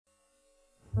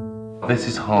This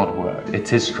is hard work.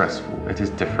 It is stressful, it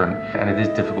is different, and it is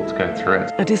difficult to go through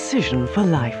it. A decision for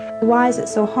life. Why is it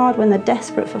so hard when they're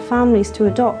desperate for families to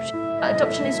adopt?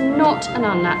 Adoption is not an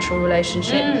unnatural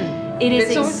relationship. It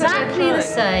is exactly the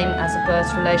same as a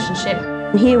birth relationship.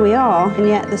 And here we are, and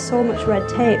yet there's so much red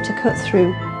tape to cut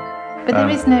through. But there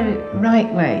is no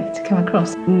right way to come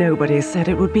across. Nobody said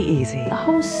it would be easy. The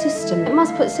whole system, it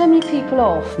must put so many people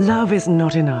off. Love is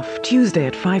Not Enough, Tuesday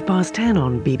at 10:05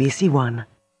 on BBC One.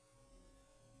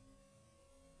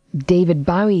 David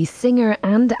Bowie, singer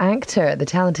and actor. The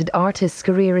talented artist's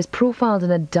career is profiled in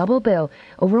a double bill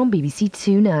over on BBC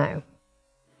Two now.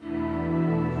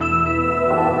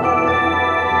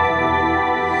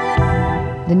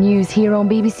 The news here on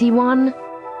BBC One.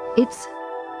 It's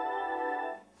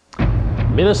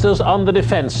Ministers on the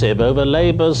defensive over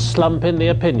Labour's slump in the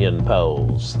opinion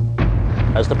polls.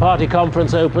 As the party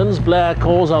conference opens, Blair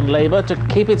calls on Labour to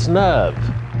keep its nerve.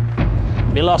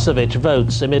 Milošević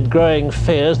votes amid growing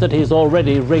fears that he's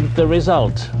already rigged the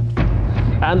result.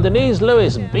 And Denise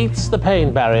Lewis beats the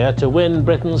pain barrier to win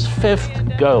Britain's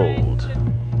 5th gold.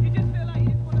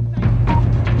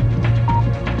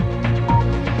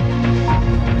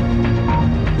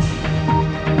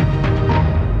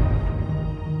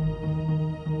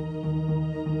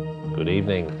 Good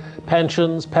evening.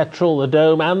 Pensions, petrol, the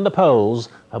Dome and the polls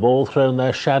have all thrown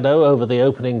their shadow over the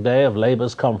opening day of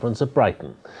Labour's conference at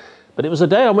Brighton. But it was a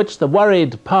day on which the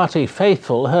worried party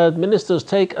faithful heard ministers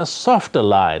take a softer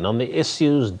line on the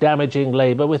issues damaging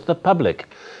Labour with the public.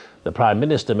 The Prime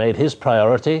Minister made his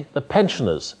priority the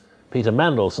pensioners. Peter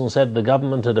Mandelson said the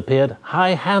government had appeared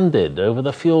high-handed over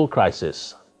the fuel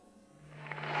crisis.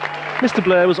 Mr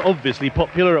Blair was obviously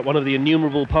popular at one of the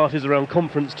innumerable parties around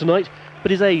conference tonight,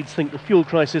 but his aides think the fuel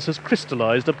crisis has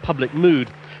crystallised a public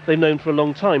mood. They've known for a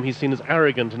long time he's seen as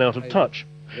arrogant and out of touch.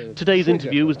 Today's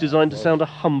interview was designed to sound a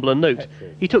humbler note.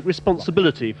 He took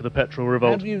responsibility for the petrol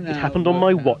revolt. It happened on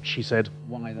my watch, he said.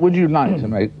 Would you like to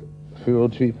make fuel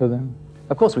cheaper then?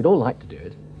 Of course, we'd all like to do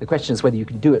it. The question is whether you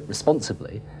can do it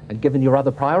responsibly and given your other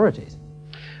priorities.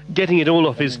 Getting it all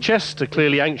off his chest, a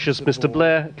clearly anxious Mr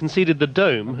Blair conceded the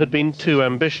Dome had been too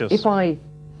ambitious. If I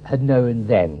had known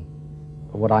then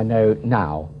what I know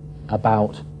now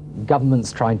about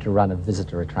governments trying to run a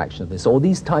visitor attraction of this, or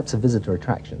these types of visitor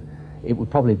attraction, it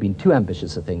would probably have been too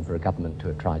ambitious a thing for a government to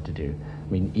have tried to do.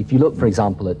 I mean, if you look, for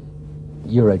example, at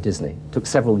Euro Disney, it took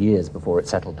several years before it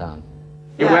settled down.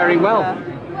 You're wearing well.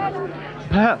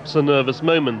 Perhaps a nervous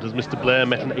moment as Mr Blair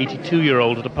met an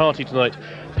 82-year-old at a party tonight.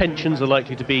 Pensions are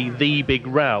likely to be the big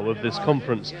row of this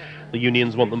conference. The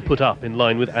unions want them put up in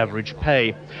line with average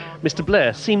pay. Mr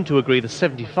Blair seemed to agree the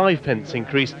 75p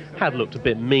increase had looked a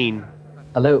bit mean.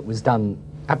 Although it was done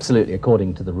absolutely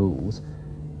according to the rules,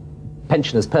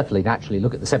 pensioners perfectly naturally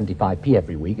look at the 75p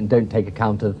every week and don't take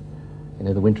account of,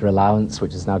 the winter allowance,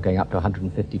 which is now going up to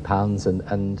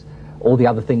 £150, and all the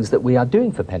other things that we are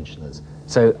doing for pensioners.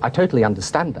 So I totally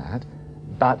understand that,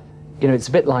 but, it's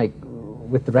a bit like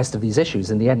with the rest of these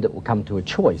issues. In the end, it will come to a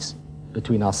choice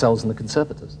between ourselves and the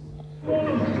Conservatives.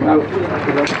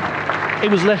 It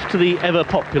was left to the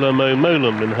ever-popular Mo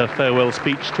Mowlam in her farewell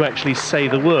speech to actually say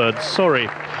the word sorry.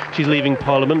 She's leaving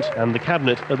Parliament and the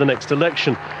Cabinet at the next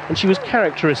election, and she was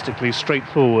characteristically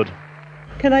straightforward.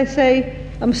 Can I say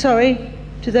I'm sorry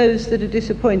to those that are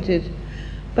disappointed,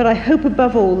 but I hope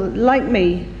above all that, like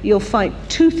me, you'll fight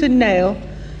tooth and nail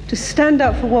to stand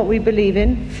up for what we believe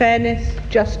in, fairness,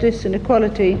 justice and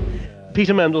equality.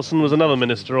 Peter Mandelson was another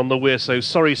minister on the We're So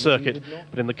Sorry circuit,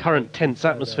 but in the current tense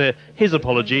atmosphere, his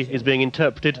apology is being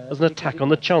interpreted as an attack on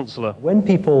the Chancellor. When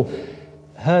people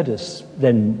heard us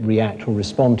then react or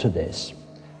respond to this,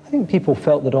 I think people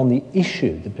felt that on the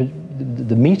issue,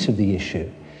 the meat of the issue,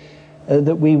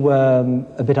 that we were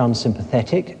a bit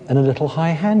unsympathetic and a little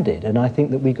high-handed, and I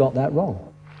think that we got that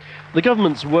wrong. The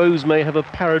government's woes may have a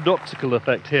paradoxical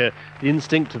effect here. The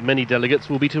instinct of many delegates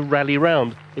will be to rally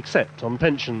round, except on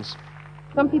pensions.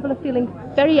 Some people are feeling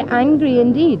very angry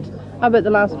indeed about the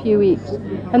last few weeks.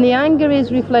 And the anger is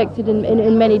reflected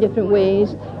in many different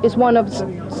ways. It's one of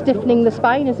stiffening the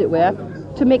spine, as it were,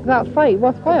 to make that fight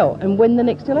worthwhile and win the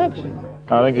next election.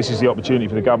 I think this is the opportunity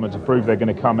for the government to prove they're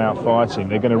going to come out fighting.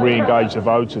 They're going to re-engage the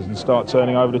voters and start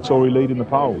turning over the Tory lead in the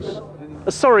polls.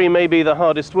 Sorry may be the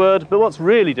hardest word, but what's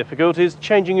really difficult is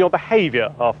changing your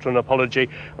behaviour after an apology.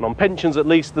 And on pensions at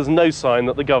least, there's no sign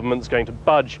that the government's going to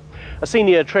budge. A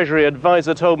senior Treasury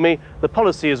advisor told me the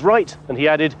policy is right, and he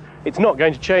added, it's not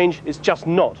going to change, it's just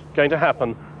not going to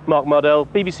happen. Mark Mardell,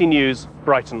 BBC News,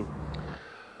 Brighton.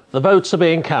 The votes are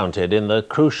being counted in the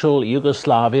crucial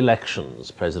Yugoslav elections.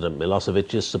 President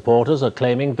Milošević's supporters are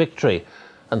claiming victory.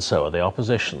 and so are the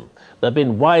opposition. There have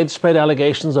been widespread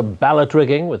allegations of ballot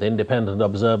rigging, with independent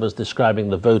observers describing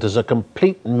the vote as a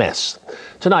complete mess.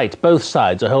 Tonight, both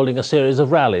sides are holding a series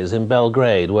of rallies in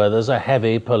Belgrade, where there's a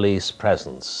heavy police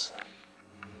presence.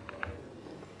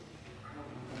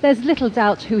 There's little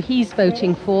doubt who he's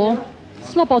voting for.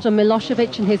 Slobodan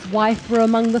Milošević and his wife were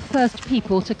among the first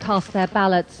people to cast their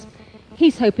ballots.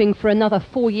 He's hoping for another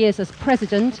 4 years as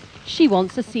president. She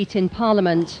wants a seat in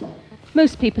parliament.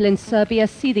 Most people in Serbia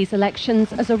see these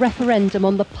elections as a referendum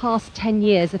on the past 10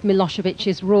 years of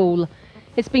Milošević's rule.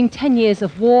 It's been 10 years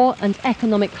of war and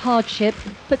economic hardship,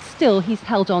 but still he's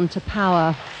held on to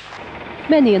power.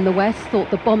 Many in the West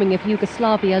thought the bombing of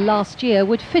Yugoslavia last year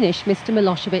would finish Mr.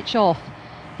 Milošević off.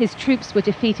 His troops were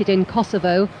defeated in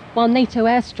Kosovo, while NATO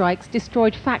airstrikes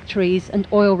destroyed factories and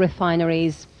oil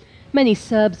refineries. Many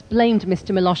Serbs blamed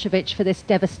Mr. Milošević for this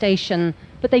devastation,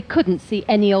 but they couldn't see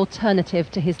any alternative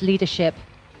to his leadership.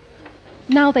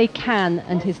 Now they can,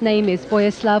 and his name is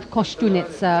Vojislav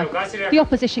Koštunica. The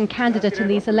opposition candidate in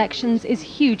these elections is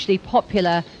hugely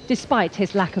popular, despite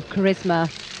his lack of charisma.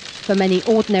 For many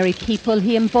ordinary people,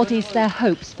 he embodies their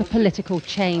hopes for political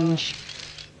change.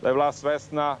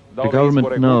 The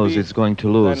government knows it's going to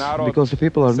lose, because the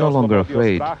people are no longer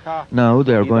afraid. Now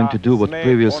they are going to do what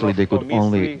previously they could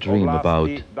only dream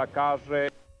about.